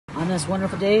this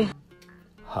wonderful day.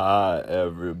 Hi,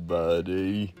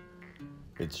 everybody.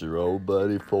 It's your old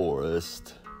buddy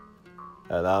Forrest.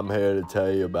 And I'm here to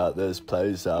tell you about this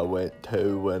place I went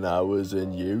to when I was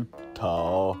in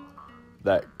Utah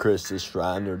that Chrissy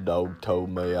Schreiner dog told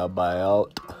me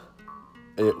about.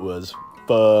 It was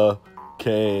Pho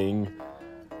King.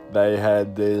 They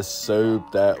had this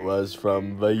soup that was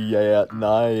from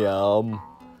Vietnam.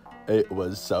 It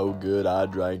was so good, I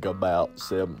drank about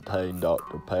 17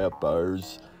 Dr.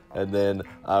 Peppers. And then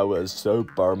I was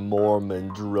super Mormon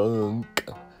drunk.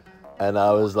 And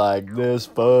I was like, this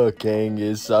Pho King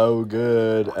is so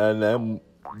good. And then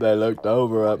they looked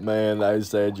over at me and they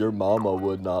said, your mama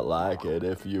would not like it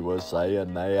if you were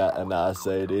saying that. And I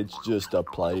said, it's just a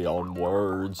play on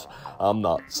words. I'm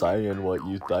not saying what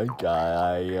you think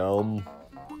I am.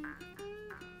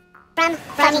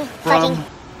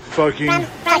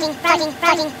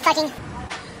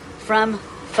 From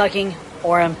fucking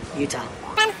Orem, Utah.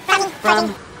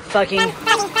 From fucking